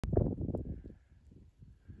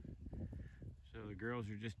girls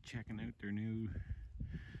are just checking out their new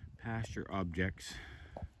pasture objects.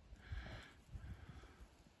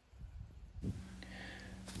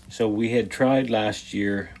 So we had tried last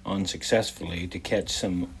year unsuccessfully to catch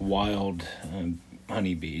some wild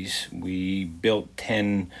honeybees. We built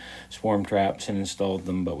 10 swarm traps and installed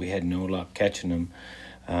them, but we had no luck catching them.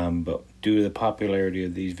 But due to the popularity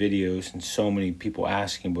of these videos and so many people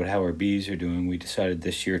asking about how our bees are doing, we decided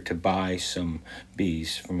this year to buy some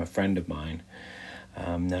bees from a friend of mine.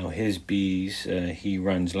 Now his bees, he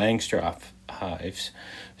runs Langstroth hives,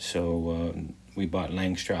 so we bought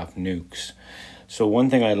Langstroth nukes. So one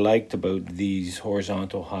thing I liked about these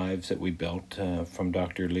horizontal hives that we built from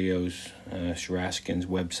Dr. Leo's Shuraskin's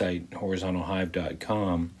website,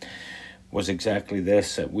 horizontalhive.com, was exactly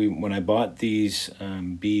this. That when I bought these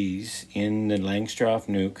bees in the Langstroth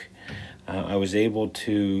nuke, I was able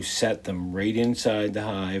to set them right inside the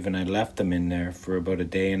hive, and I left them in there for about a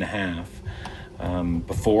day and a half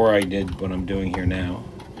before I did what I'm doing here now.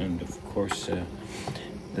 And of course,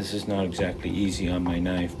 this is not exactly easy on my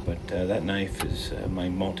knife, but that knife is my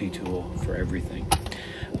multi-tool for everything.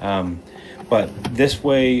 But this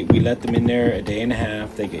way, we let them in there a day and a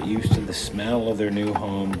half. They get used to the smell of their new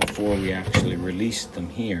home before we actually release them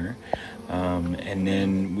here. And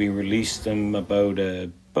then we release them about a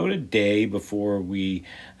day before we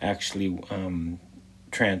actually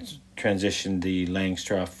transition the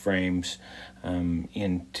Langstroth frames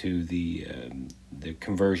into the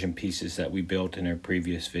conversion pieces that we built in our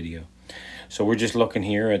previous video. So we're just looking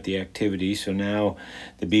here at the activity. So now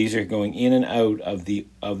the bees are going in and out of the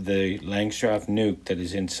Langstroth nuke that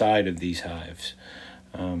is inside of these hives,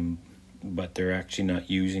 but they're actually not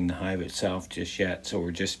using the hive itself just yet. So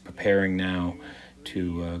we're just preparing now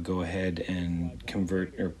to go ahead and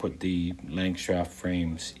convert or put the Langstroth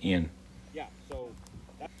frames in.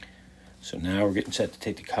 So now we're getting set to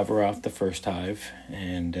take the cover off the first hive,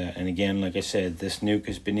 and again, like I said, this nuke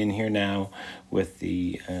has been in here now with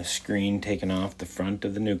the screen taken off the front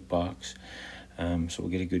of the nuke box, so we'll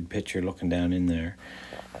get a good picture looking down in there,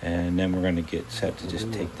 and then we're going to get set to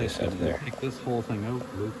just take this out of there. Take this whole thing out,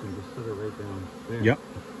 Luke, and just put it right down there. Yep.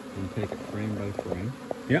 And take it frame by frame.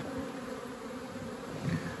 Yep.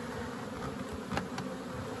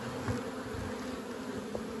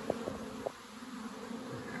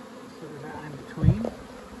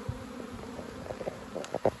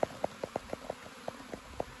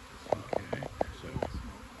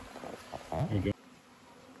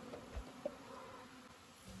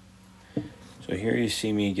 So here you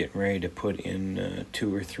see me getting ready to put in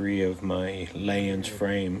 2 or 3 of my Layens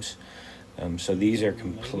frames. So these are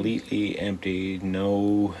completely empty.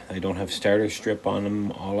 No, I don't have starter strip on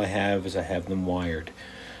them. All I have is I have them wired.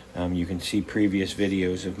 You can see previous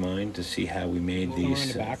videos of mine to see how we made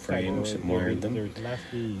these frames and wired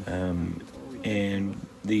them. And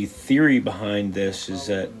the theory behind this is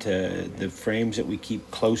that the frames that we keep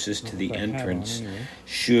closest to the entrance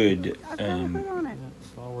should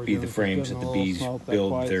be the frames that the bees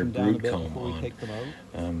build their brood comb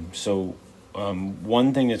on. So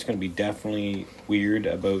one thing that's going to be definitely weird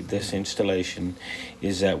about this installation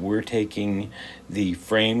is that we're taking the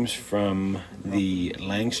frames from the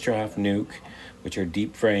Langstroth nuke, which are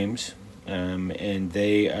deep frames, and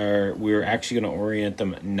we're actually going to orient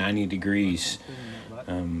them 90 degrees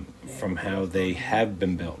from how they have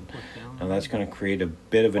been built. Now that's going to create a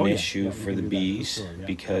bit of an issue for the bees,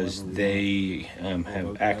 because they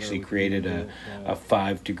have actually created a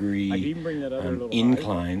 5-degree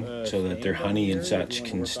incline so that their honey and such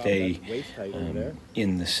can stay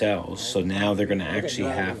in the cells. So now they're going to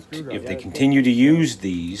actually have to, if they continue to use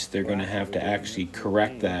these, they're going to have to actually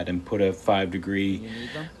correct that and put a 5-degree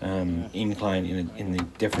incline in a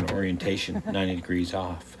different orientation, 90 degrees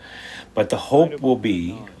off. But the hope will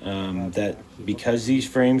be that because these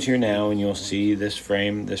frames here now, and you'll see this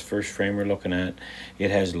frame, this first frame we're looking at,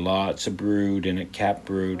 it has lots of brood in it, cap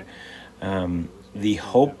brood. The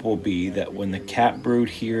hope will be that when the cap brood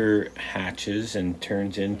here hatches and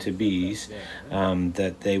turns into bees,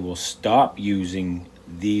 that they will stop using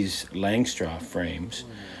these Langstroth frames,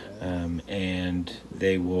 and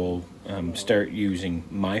they will start using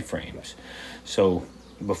my frames. So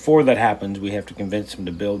before that happens, we have to convince them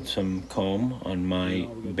to build some comb on my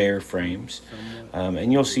bare frames,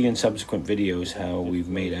 and you'll see in subsequent videos how we've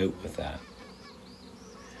made out with that.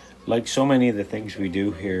 Like so many of the things we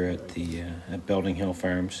do here at the at Building Hill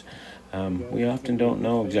Farms, we often don't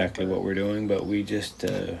know exactly what we're doing, but we just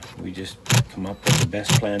come up with the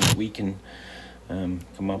best plan that we can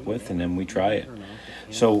come up with, and then we try it.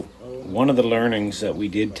 So one of the learnings that we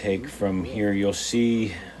did take from here, you'll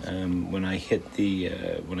see when I hit the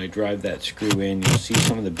when I drive that screw in, you'll see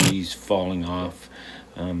some of the bees falling off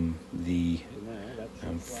the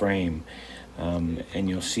frame, and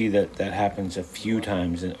you'll see that that happens a few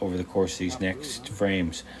times over the course of these next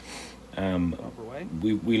frames.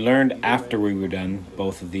 We learned after we were done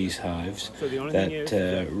both of these hives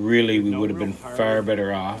that really we would have been far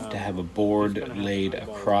better off to have a board laid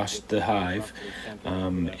across the hive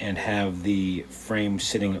and have the frame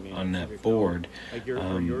sitting on that board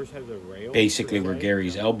basically where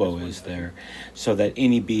Gary's elbow is there, so that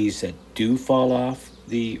any bees that do fall off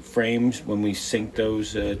the frames when we sink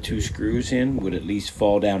those two screws in would at least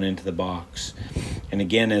fall down into the box. And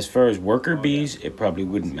again, as far as worker bees, it probably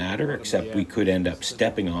wouldn't matter, except we could end up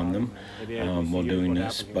stepping on them while doing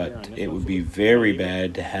this. But it would be very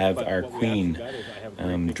bad to have our queen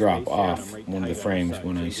drop off one of the frames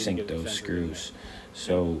when I sink those screws.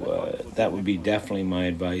 So that would be definitely my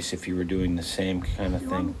advice if you were doing the same kind of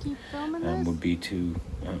thing, would be to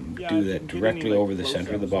do that directly over the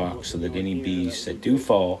center of the box so that any bees that do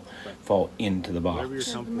fall into the box.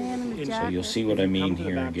 So you'll see what I mean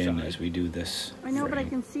here again as we do this. I know, but I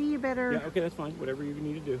can see you better. Yeah, okay, that's fine. Whatever you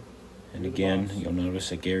need to do. And again, you'll notice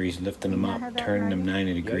that Gary's lifting them up, turning them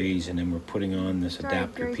 90 degrees, and then we're putting on this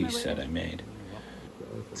adapter piece that I made.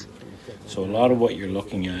 So a lot of what you're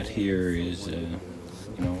looking at here is, you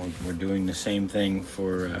know, we're doing the same thing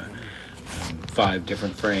for 5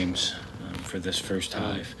 different frames for this first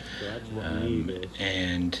hive.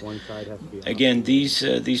 And again,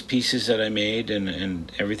 these pieces that I made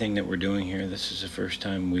and everything that we're doing here, this is the first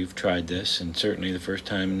time we've tried this, and certainly the first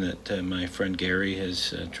time that my friend Gary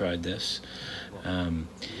has tried this.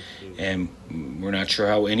 And we're not sure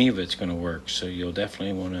how any of it's going to work, so you'll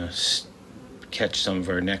definitely want to catch some of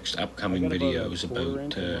our next upcoming videos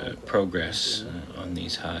about progress on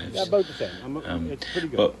these hives. Yeah, about the same. It's pretty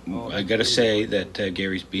good. But I gotta say that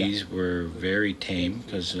Gary's bees were very tame,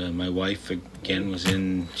 because my wife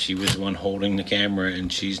again she was the one holding the camera, and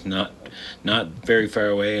she's not very far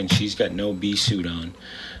away, and she's got no bee suit on.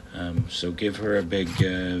 So give her a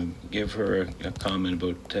comment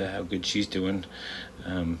about how good she's doing,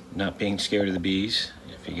 not being scared of the bees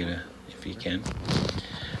if you can.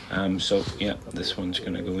 So yeah, this one's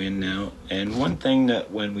going to go in now. And one thing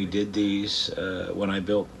that when we did these, when I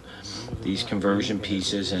built these conversion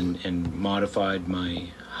pieces and modified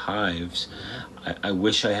my hives, I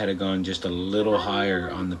wish I had gone just a little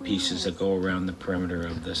higher on the pieces that go around the perimeter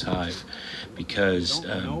of this hive, because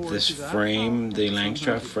this frame, the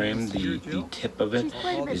Langstroth frame, the tip of it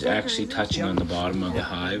is actually touching on the bottom of the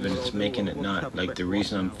hive, and it's making it not, like, the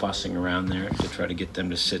reason I'm fussing around there to try to get them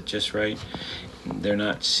to sit just right, they're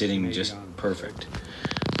not sitting just perfect. I'm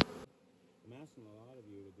asking a lot of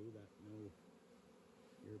you to do that. No,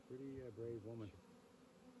 you're a pretty brave woman.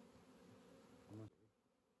 I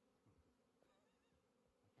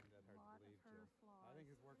think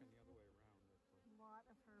it's working the other way around. A lot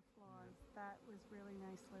of her flaws. That was really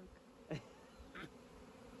nice, Luke.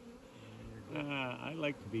 I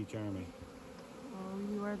like to be charming. Oh,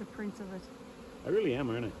 you are the prince of it. I really am,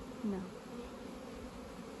 aren't I? No.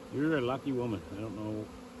 You're a lucky woman. I don't know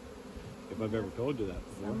if I've ever told you that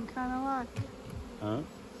before. Some kind of luck. Huh?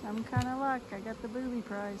 Some kind of luck. I got the booby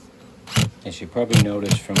prize. As you probably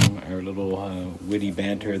noticed from our little witty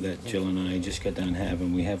banter that Jill and I just got done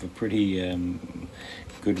having, we have a pretty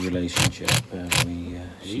good relationship.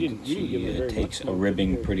 She takes a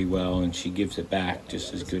ribbing pretty well, and she gives it back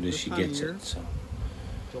just as good as she gets it. So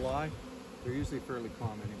July, they're usually fairly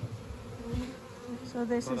calm anyway. So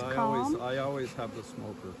this But is I calm. always have the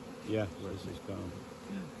smoker. Yeah, this is calm.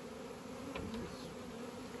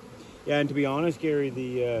 Yeah, and to be honest, Gary,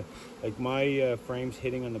 the like my frames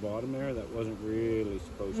hitting on the bottom there, that wasn't really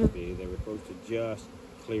supposed to be. They were supposed to just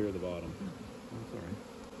clear the bottom. That's all right.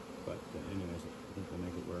 But anyways, I think we'll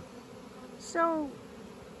make it work. So,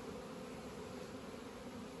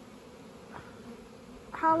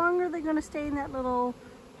 how long are they going to stay in that little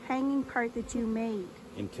hanging part that you made?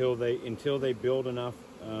 Until they build enough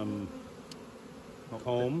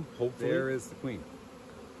comb, hopefully. There is the queen.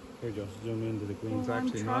 Here, Joe, zoom into the queen. It's Well, I'm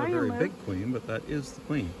actually not a trying, very Luke. big queen, but that is the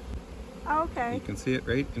queen. Okay. You can see it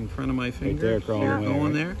right in front of my finger. there, crawling Yeah. away, Going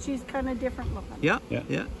right? there. She's kind of different looking. Yeah, Yeah.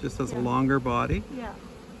 yeah. Just has a Yeah. longer body. Yeah.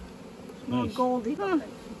 More Nice. goldy looking.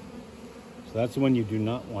 So that's the one you do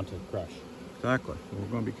not want to crush. Exactly. So we're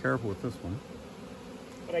going to be careful with this one.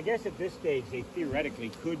 But I guess at this stage, they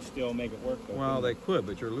theoretically could still make it work. Though, Well, they couldn't could,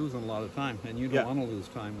 but you're losing a lot of time, and you don't Yeah. want to lose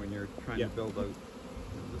time when you're trying Yeah. to build out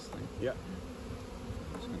this thing. Yeah. I'm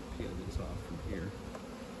just going to peel these off from here.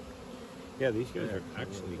 Yeah, these guys are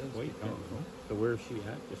actually quite calm. So where's she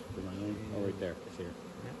at? Just for my own. Oh, right there. It's here.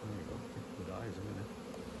 Yeah, there you go. Good eyes, isn't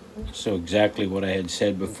it? So exactly what I had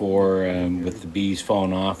said before, with the bees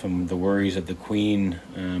falling off and the worries of the queen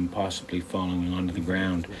possibly falling onto the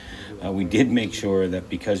ground. We did make sure that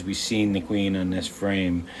because we seen the queen on this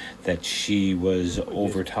frame, that she was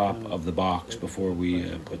over top of the box before we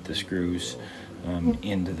put the screws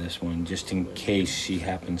into this one, just in case she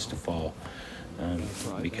happens to fall.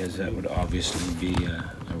 Because that would obviously be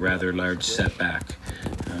a rather large setback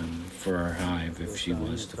for our hive if she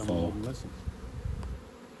was to fall.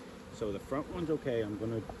 So the front one's okay. I'm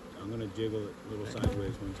gonna jiggle it a little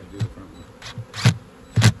sideways once I do the front one.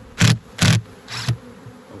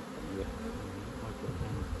 Oh, yeah.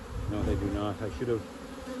 No, they do not. I should have.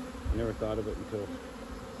 I never thought of it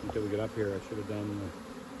until we got up here. I should have done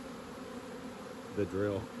the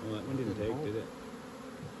drill. Well, that one didn't take, did it?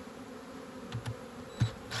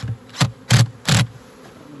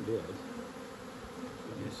 That one did.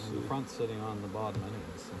 The front's sitting on the bottom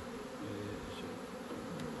anyway, so.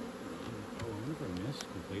 Oh, I wonder if I missed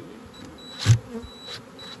completely.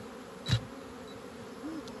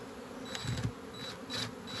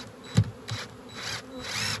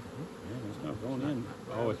 Man, it's not going in.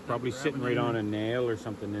 Oh, it's probably sitting right on a nail or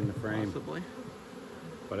something in the frame. Possibly.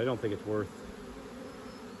 But I don't think it's worth.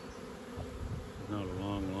 It's not a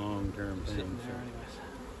long-term thing. Sitting there So. anyways.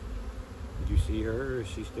 Did you see her? Or is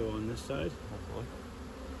she still on this side? Hopefully.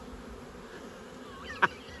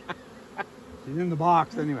 She's in the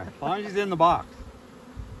box anyway. As long as she's in the box.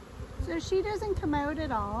 So she doesn't come out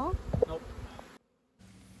at all? Nope.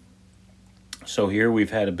 So here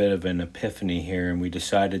we've had a bit of an epiphany here, and we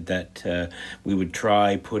decided that we would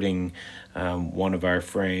try putting one of our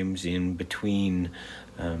frames in between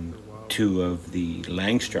two of the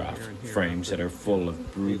Langstroth frames that are full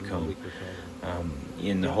of brood comb,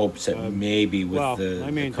 in the hopes that maybe with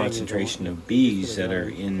the concentration of bees that are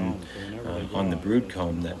in on the brood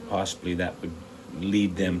comb, that possibly that would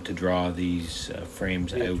lead them to draw these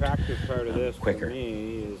frames out quicker.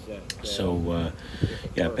 So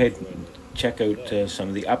yeah, check out some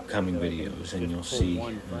of the upcoming videos, and you'll see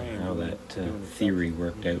how that theory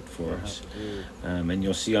worked out for us. And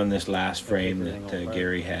you'll see on this last frame that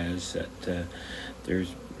Gary has that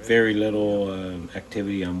there's very little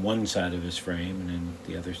activity on one side of his frame, and then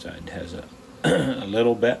the other side has a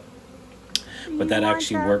little bit. But that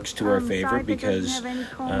actually works to our favor, because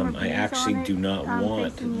I actually do not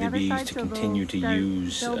want the bees to continue to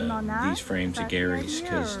use these frames of Gary's,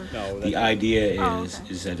 because the idea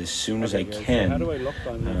is that as soon as I can,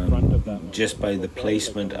 just by the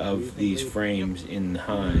placement of these frames in the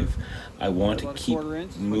hive, I want to keep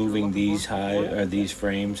moving these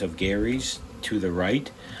frames of Gary's to the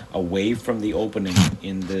right, away from the opening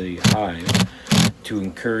in the hive, to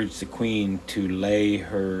encourage the queen to lay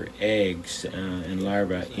her eggs and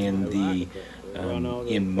larvae in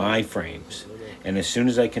my frames. And as soon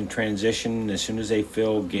as I can transition, as soon as they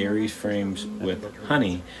fill Gary's frames with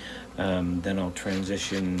honey, then I'll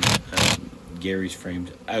transition Gary's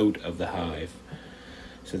frames out of the hive.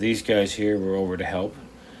 So these guys here were over to help.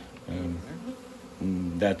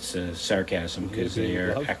 That's sarcasm, because they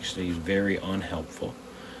are actually very unhelpful.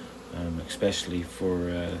 Especially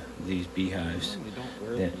for these beehives.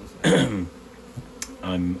 I'm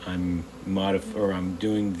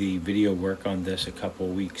doing the video work on this a couple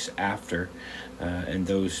weeks after, and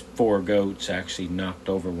those 4 goats actually knocked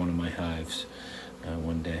over one of my hives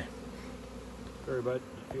one day. Sorry, bud.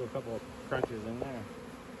 I feel a couple of crunches in there.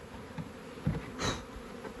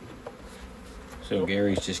 So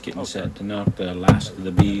Gary's just getting set to knock the last of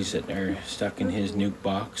the bees that are stuck in his nuke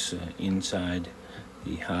box inside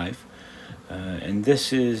the hive. And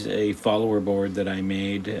this is a follower board that I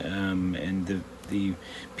made, and the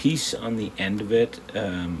piece on the end of it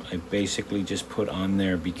I basically just put on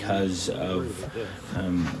there because of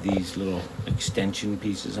these little extension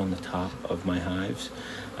pieces on the top of my hives,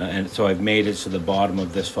 and so I've made it so the bottom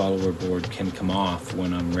of this follower board can come off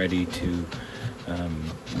when I'm ready to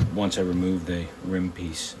once I remove the rim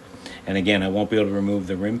piece. And again, I won't be able to remove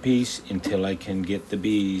the rim piece until I can get the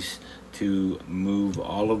bees to move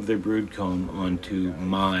all of their brood comb onto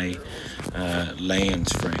my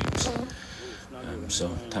Layens frames.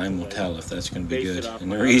 So time will tell if that's going to be good.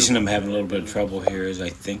 And the reason I'm having a little bit of trouble here is I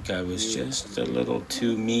think I was just a little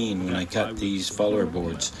too mean when I cut these follower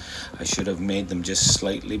boards. I should have made them just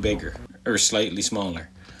slightly bigger, or slightly smaller.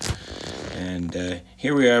 And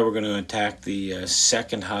here we are, we're going to attack the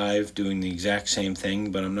second hive, doing the exact same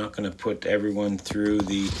thing, but I'm not going to put everyone through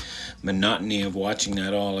the monotony of watching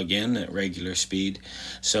that all again at regular speed.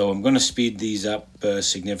 So I'm going to speed these up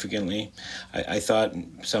significantly. I thought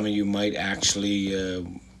some of you might actually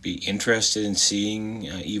be interested in seeing,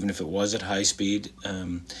 even if it was at high speed,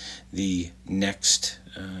 the next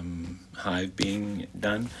hive being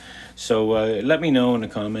done. So let me know in the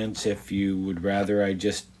comments if you would rather I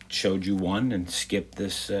just showed you one and skip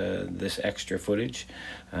this this extra footage.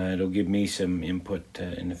 It'll give me some input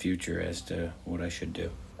in the future as to what I should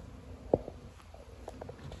do.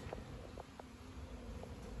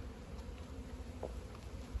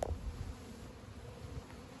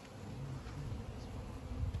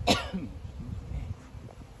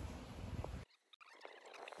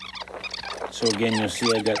 So again, you'll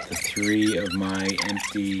see I got the 3 of my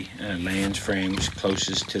empty Layens frames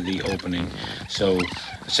closest to the opening. So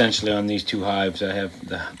essentially on these 2 hives, I have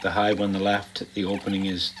the hive on the left, the opening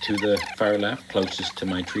is to the far left, closest to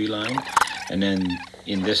my tree line. And then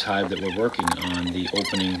in this hive that we're working on, the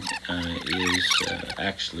opening is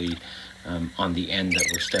actually on the end that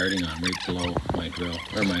we're starting on, right below my drill,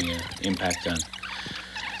 or my impact gun.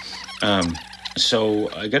 So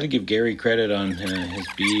I got to give Gary credit on his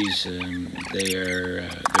bees.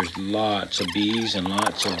 There's lots of bees and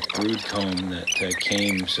lots of brood comb that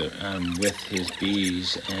came with his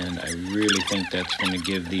bees, and I really think that's going to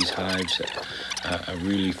give these hives a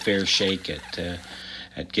really fair shake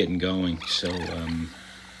at getting going. So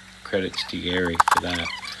credits to Gary for that.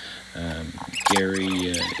 Gary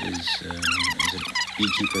is a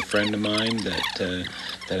beekeeper friend of mine that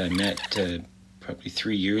I met probably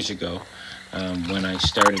 3 years ago. When I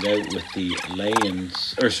started out with the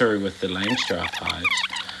with the Langstroth hives.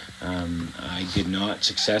 I did not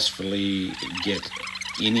successfully get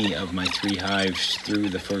any of my 3 hives through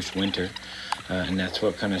the first winter, and that's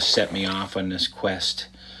what kind of set me off on this quest.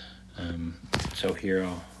 So here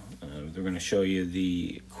they're going to show you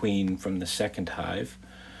the queen from the second hive.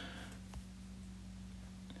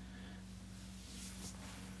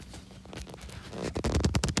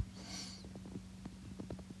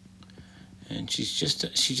 And she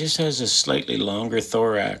just has a slightly longer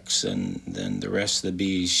thorax than the rest of the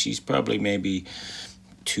bees. She's probably maybe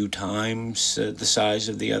 2 times the size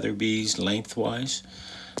of the other bees lengthwise.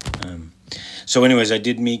 So anyways, I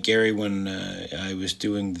did meet Gary when I was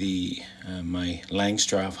doing my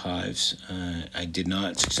Langstroth hives. I did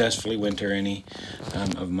not successfully winter any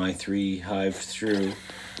of my 3 hives through.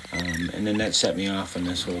 And then that set me off on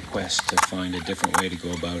this whole quest to find a different way to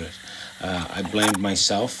go about it. I blamed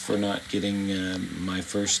myself for not getting my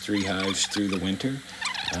first 3 hives through the winter.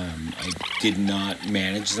 I did not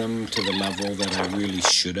manage them to the level that I really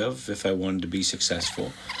should have if I wanted to be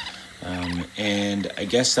successful. And I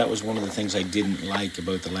guess that was one of the things I didn't like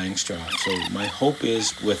about the Langstroth. So my hope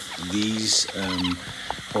is with these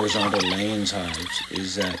horizontal Layens hives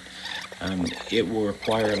is that it will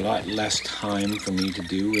require a lot less time for me to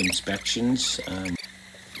do inspections.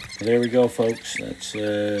 There we go, folks. That's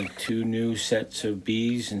 2 new sets of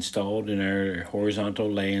bees installed in our horizontal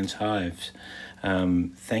Layens hives.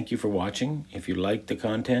 Thank you for watching. If you like the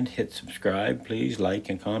content, hit subscribe, please, like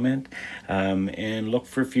and comment. And look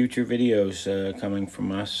for future videos coming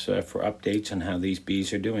from us for updates on how these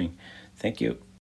bees are doing. Thank you.